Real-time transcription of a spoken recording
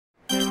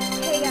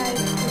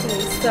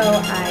So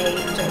I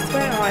just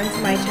went on to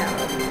my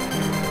channel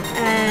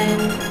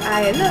and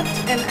I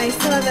looked and I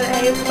saw that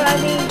I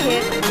finally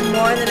hit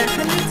more than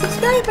 100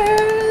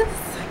 subscribers.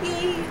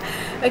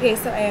 Yay. Okay,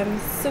 so I am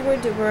super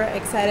duper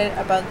excited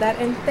about that,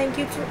 and thank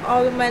you to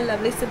all of my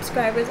lovely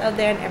subscribers out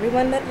there and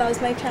everyone that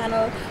loves my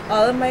channel,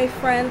 all of my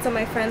friends on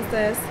my friends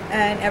list,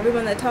 and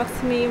everyone that talks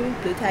to me,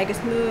 Blue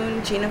Tigers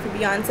Moon, Gina for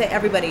Beyonce,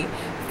 everybody.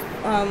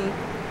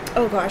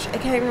 Oh gosh, I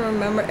can't even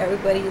remember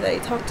everybody that I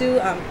talked to.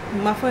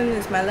 Muffin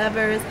is my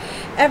lovers,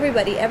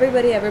 everybody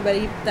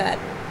that,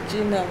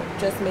 you know,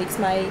 just makes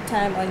my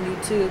time on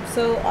YouTube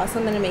so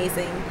awesome and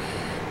amazing.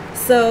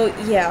 So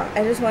yeah,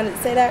 I just wanted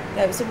to say that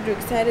I was super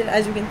excited.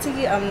 As you can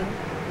see, I'm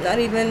not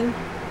even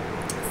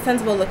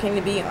sensible looking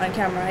to be on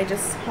camera. I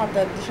just hopped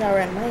out of the shower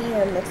and my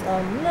hair looks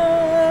all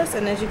mess,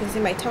 and as you can see,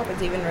 my top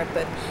is even ripped.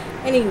 But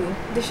anywho,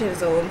 this shit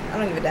is old. I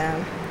don't give a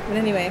damn. But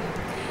anyway,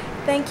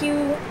 thank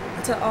you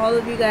to all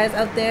of you guys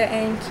out there,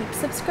 and keep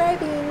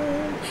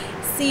subscribing.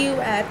 See you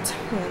at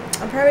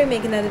I'll probably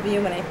make another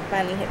video when I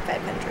finally hit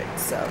 500,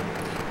 so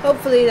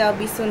hopefully that'll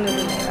be sooner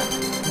than later.